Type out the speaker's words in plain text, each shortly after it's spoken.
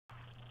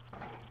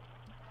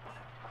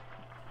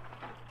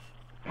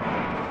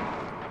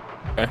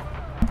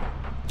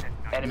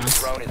Enemy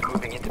Nice. drone is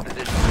moving into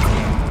position.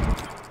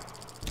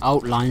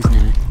 Oh, line's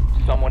near me.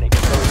 Someone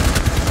exposed.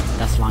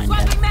 That's line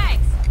dead. Swapping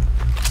mags!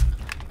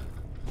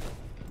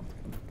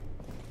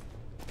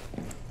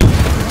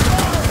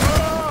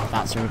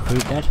 That's a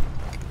recruit dead.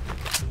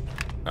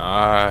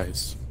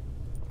 Nice.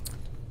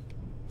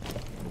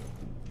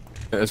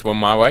 There's one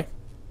my way.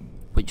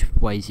 Which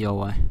way's your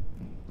way?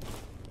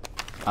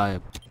 Oh,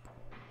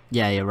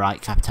 yeah, you're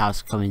right.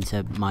 Capital's coming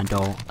to my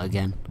door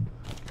again.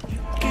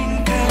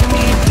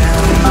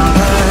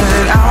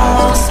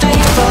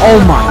 Oh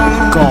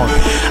my god!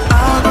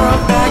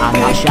 And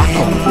that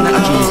shackle.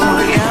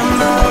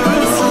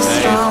 Jesus.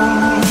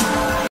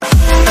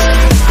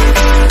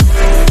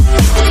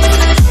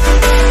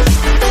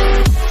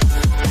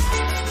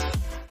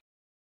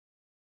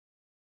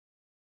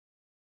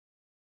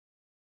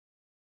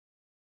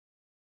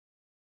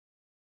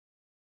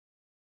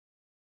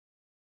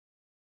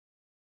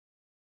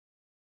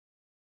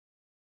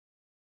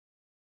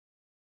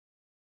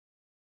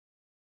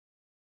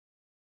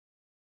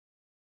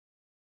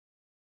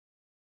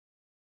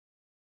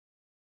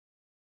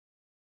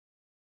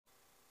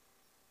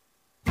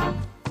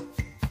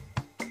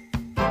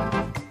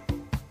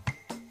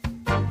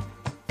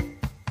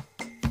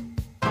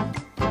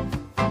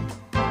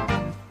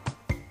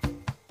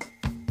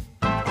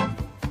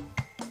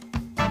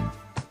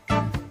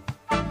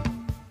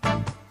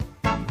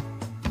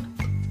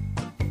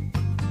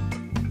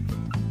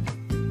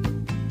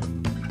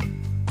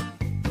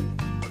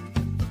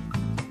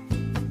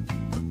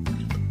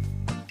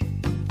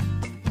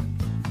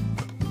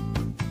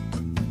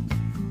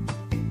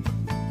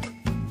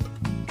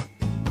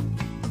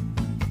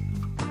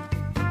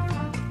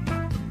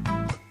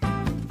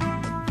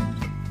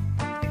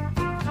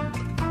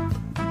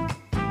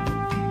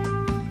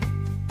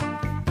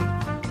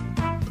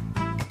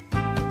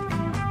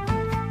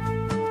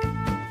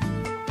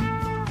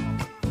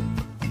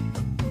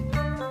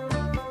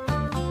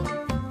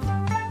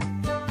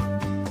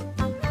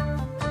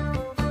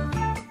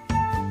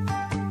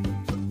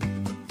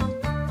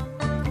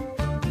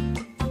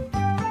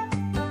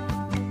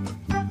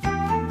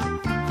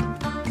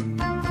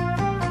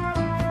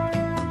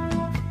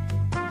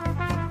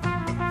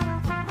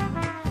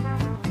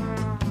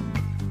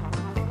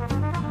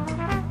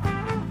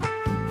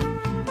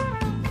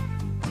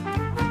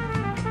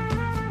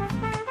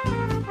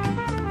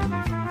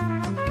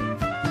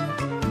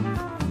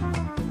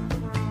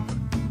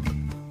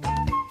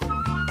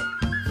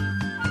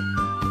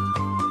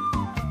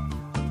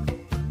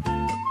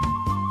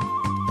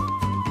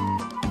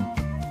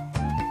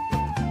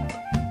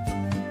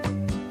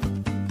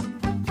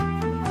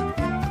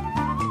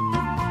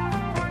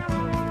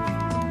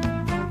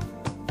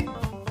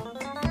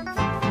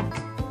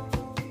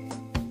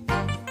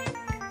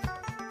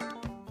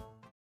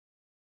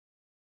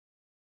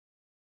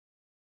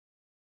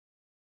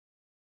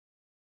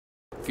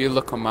 If you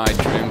look on my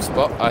dream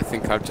spot, I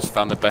think I've just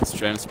found the best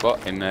dream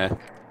spot in there.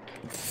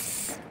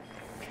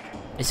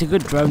 It's a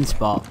good drone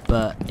spot,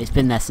 but it's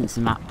been there since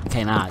the map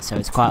came out, so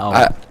it's quite old.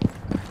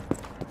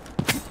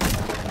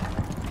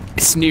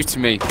 It's new to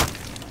me.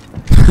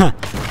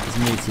 It's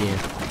new to you.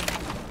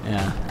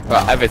 Yeah.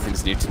 Well,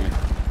 everything's new to me.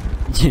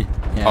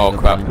 Yeah, Oh good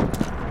crap.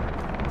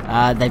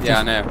 point. They've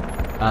Yeah, I just...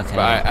 know. Okay.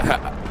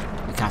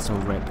 But The castle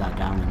ripped that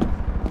down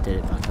and did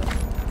it back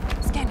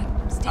up.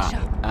 Scanning. Stay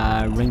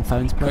sharp. Ring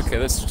phones, please. okay,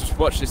 let's just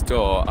watch this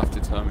door after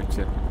telling me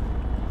to.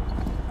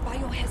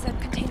 Biohazard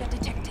container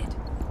detected.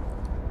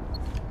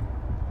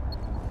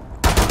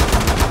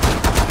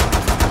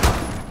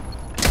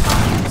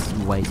 It's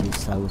way too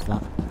slow with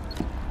that.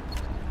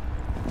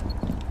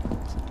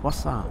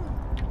 What's that?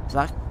 Is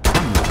that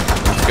camera?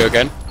 Let's go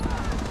again.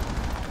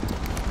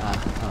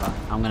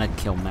 Alright, I'm gonna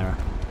kill Mirror.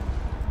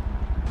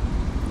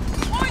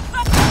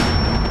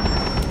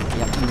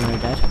 Yep, Mirror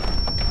dead.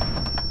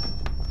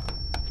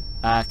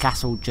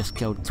 Castle just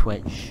killed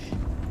Twitch.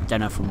 Don't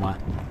know from where.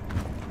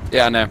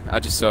 Yeah, I know. I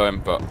just saw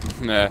him, but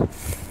Alright.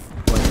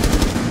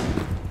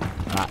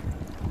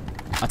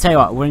 I'll tell you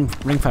what, ring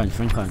phones,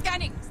 ring phones.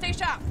 Scanning. Stay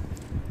sharp.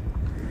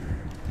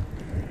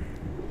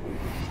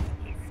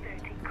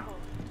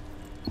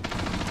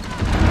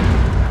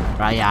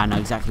 Right, yeah, I know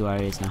exactly where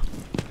he is now.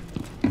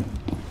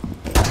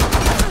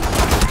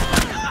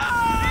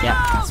 Yep,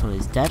 Castle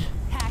is dead.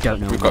 Don't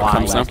know We've got why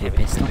cams he now. has a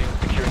pistol.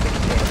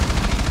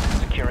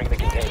 Securing the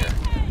container.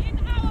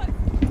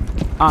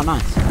 Oh,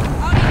 nice.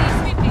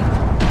 Only sweeping.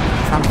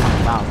 Trying to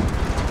find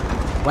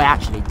Valve. Wait,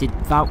 actually, did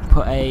Valve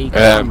put a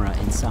camera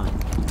inside?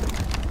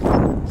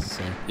 Let's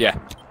see. yeah,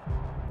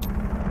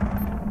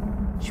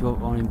 She put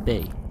one in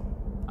B.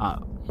 Oh,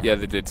 yeah,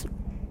 they did.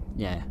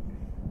 yeah.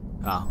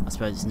 Oh, I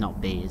suppose it's not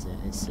B, is it?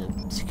 It's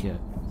secure.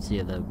 It's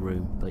the other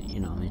room, but you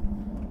know what I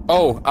mean.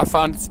 Oh, I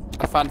found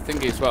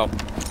thingy as well.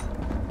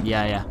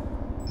 Yeah, yeah.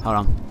 Hold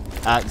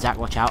on. Zach,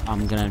 watch out.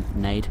 I'm gonna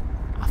nade.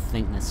 I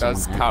think there's someone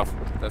That's here.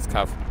 Cav. That's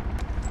Cav.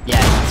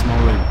 Yeah, small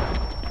room.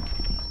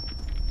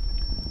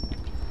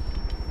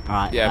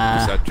 Alright,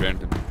 Yeah, because I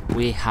drained him.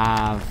 we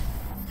have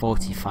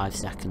 45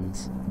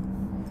 seconds.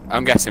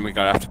 I'm guessing we're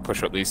gonna have to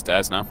push up these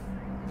stairs now.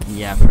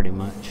 Yeah, pretty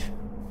much.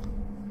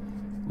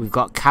 We've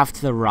got Cav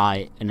to the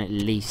right and at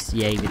least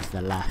Jaeger to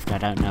the left. I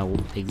don't know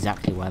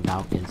exactly where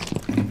Valk is.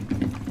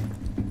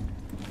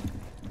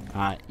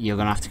 Alright, you're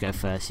gonna have to go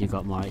first. You've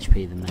got more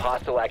HP than me.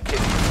 Hostile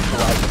activity.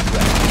 Neutralize the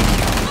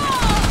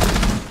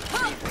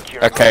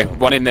threat. Okay,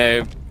 one in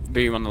the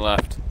beam on the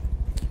left.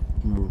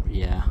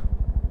 Yeah.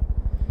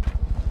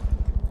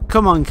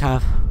 Come on,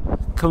 Cav.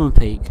 Come and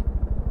peek.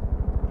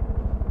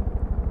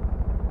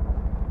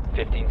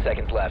 15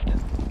 seconds left.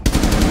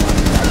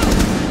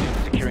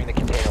 Securing the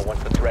container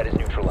once the threat is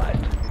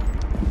neutralized.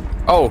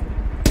 Oh,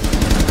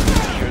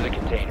 Secure the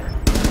container.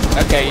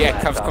 okay, yeah,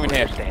 Last Cav's coming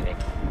here. operator standing.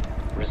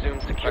 Resume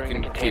securing the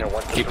Fucking container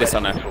once the keep this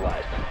threat on is her.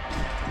 neutralized.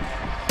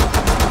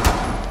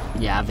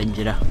 Yeah, I've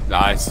injured her.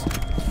 Nice.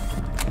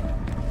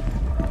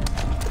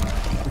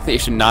 I think you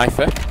should knife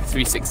her.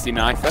 360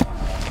 knife her.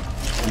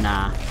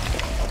 Nah.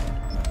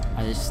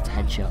 I just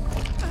headshot.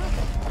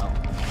 Oh.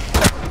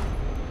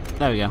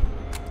 There we go.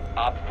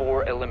 Op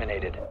 4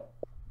 eliminated.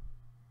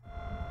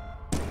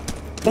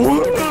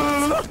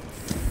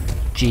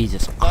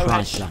 Jesus No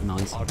Christ, headshot. that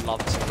noise. I'd love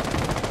to.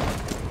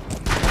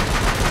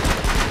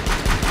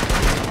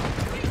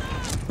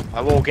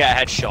 I will get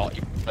a headshot,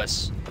 you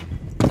puss.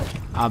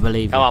 I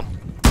believe Come you. on.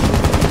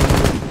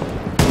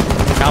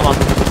 Come on.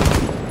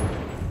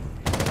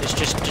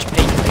 Just peek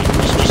me.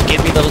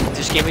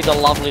 Just give me the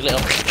lovely little.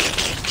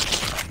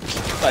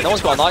 Wait, no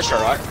one's got a nitro,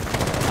 right?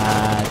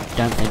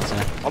 Don't think so.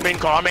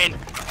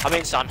 I'm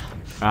in, son.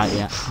 Right,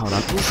 yeah, hold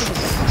on.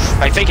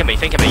 Wait, think of me,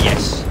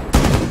 yes.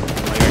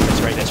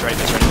 Ready.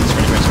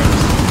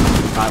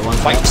 Right, one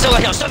Wait, sec. still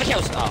the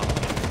kills. Oh.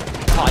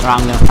 Right,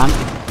 I'm gonna plant.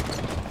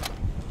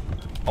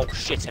 Oh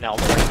shit, and hell,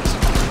 I'm ready.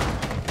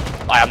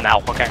 I am now,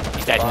 okay,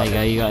 he's dead. There you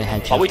go, you got your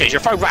headshot. Oh, we did, you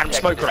throw random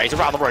smoke grenades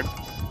around the room.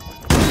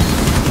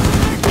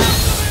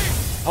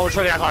 Hold the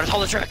trigger, Connor,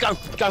 hold the trigger, go,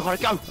 Connor,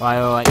 go! Wait,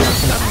 gotta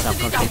finish this up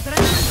quickly.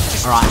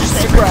 Alright.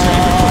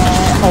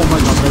 Oh my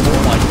god, they're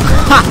all like...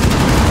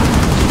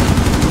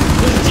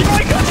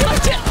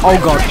 Oh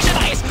god.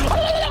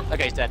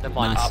 Okay, he's dead, never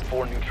mind. Nice. Op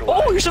 4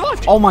 neutralized. Oh, you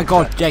survived! Oh my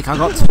god, Jake, I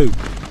got 2.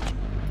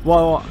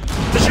 What?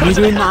 Are you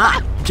doing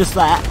that? Just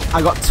there,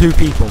 I got 2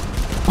 people.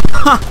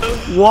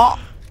 What?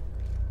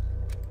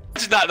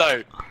 Imagine that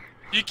though.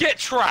 You get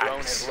Drone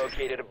has tracked,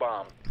 located a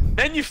bomb.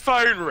 then your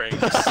phone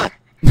rings.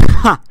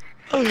 Yeah.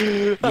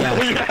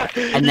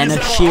 And then a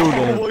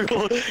shielder. Oh my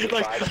god,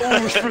 like,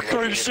 almost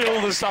recruit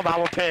shielder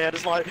somehow appeared.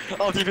 It's like,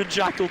 I've even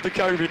jackled the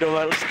Kobe and all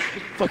that. Let's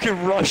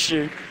fucking rush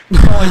you.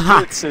 5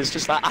 blitzers,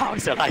 just like, oh,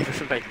 it's a labour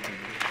for me.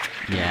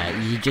 Yeah,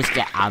 you just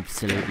get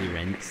absolutely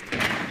rinsed.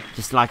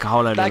 Just like a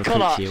whole load That of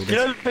Connor, recruit you shielders.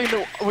 know the thing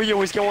that we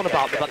always go on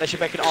about, that they should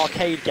make an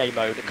arcade game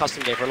mode, a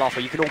custom game for a laugh,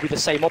 where you can all be the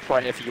same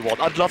operator if you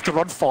want. I'd love to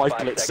run 5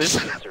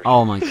 blitzers.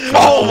 Oh my god,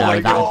 Oh no, my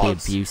that would God. be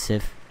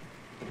abusive.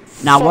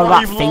 Now, what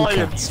about Thinker?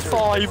 lions,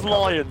 5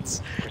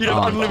 lions. You know,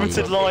 Oh, unlimited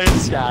geez. lion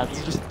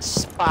scans, just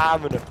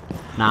spamming them. Oh,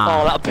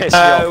 Nah. that'll piss me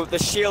off. The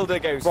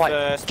shielder goes Right,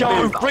 first. go,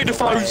 Move bring the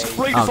out way. foes,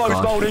 bring the Oh, foes,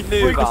 God. Goldie,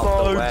 bring Move the out the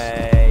foes.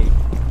 way.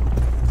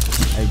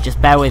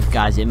 Just bear with,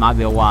 guys, it might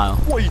be a while.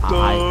 What are you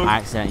I doing?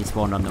 accidentally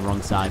spawned on the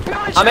wrong side.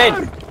 I'm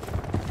in.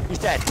 He's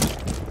dead.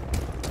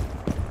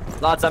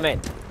 Lads, I'm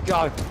in.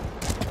 Go.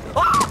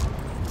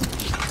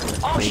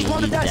 Oh, she's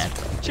behind the He's desk.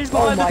 dead. She's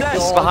behind the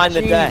desk. He's behind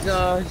the desk. Bring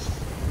the foes.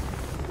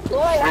 Oh,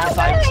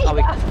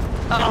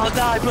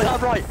 no, put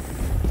that right.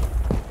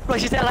 Right,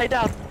 she's there, lay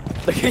down.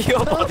 Look at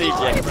your body,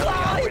 Jake.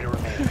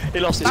 He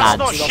lost his Lads,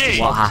 not she.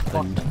 what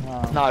happened?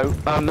 No,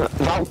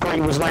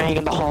 Valkyrie was laying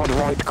in the hard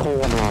right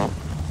corner.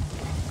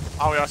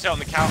 Oh yeah, I see it on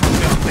the count. I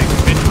see it on the thing. The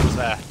video was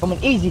there. Come on,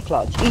 easy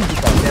clutch, easy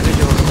clutch. Yeah,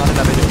 visuals, none of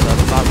that visuals,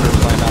 the Valkyrie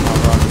was laying down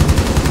hard right.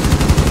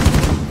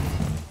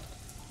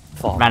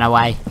 Fuck. Ran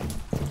away.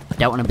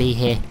 Don't want to be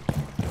here.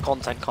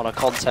 Content, Connor,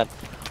 content.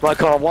 Right,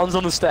 Connor, one's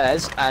on the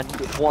stairs and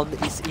one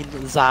is in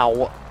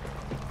Zao.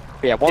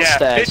 Yeah, one Yeah,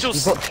 stairs. You've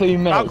visuals. got 2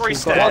 minutes. Valkyrie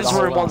You've got stairs. One's the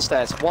whole room, one round.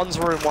 stairs. One's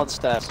room, one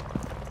stairs.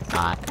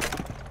 Alright.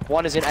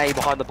 One is in A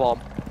behind the bomb.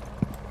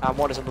 And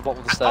one is on the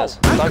bottom of the stairs.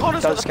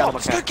 Connor's Don't at the scan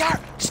bottom. them, okay?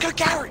 Just go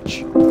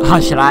garage. Oh,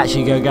 should I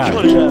actually go God,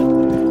 garage?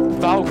 yeah.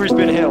 Valkyrie's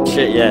been healed.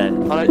 Shit, yeah.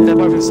 They're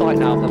both in sight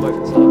now. They're both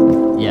in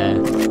sight. Yeah.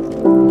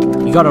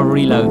 You gotta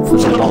reload for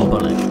the one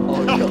bullet.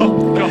 Oh,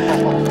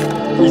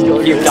 God. He's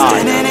got You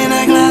died. Standing in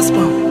a glass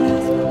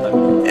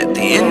bowl at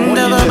the end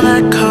of a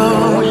black What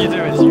hole, you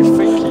do is you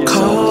think yourself.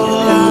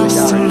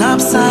 collapsed and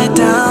upside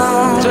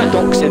There's down. no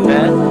docs in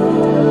there.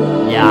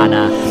 Yeah, I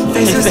know.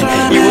 Faces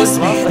rolling He was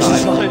past me, That's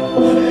just like.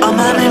 all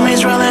my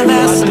memories rolling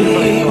past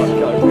me.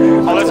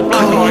 Oh, there's a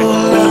black light.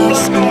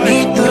 Collapsed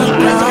beneath the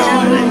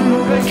ground.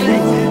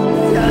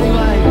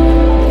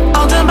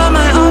 All done by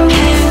my own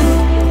hand.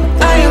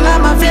 I allow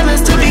my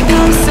feelings to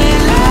become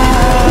sin.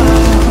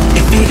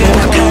 If you're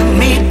gonna cut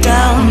me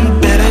down,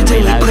 better do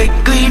it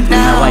quickly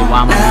now. wait,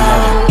 why am I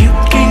Now you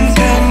can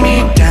cut me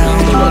down,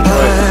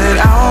 but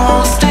I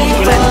won't stay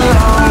for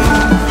long.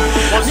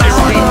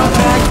 I'll go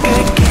back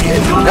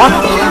again. What?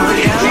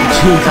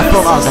 Jeez, I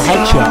thought that was a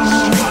headshot.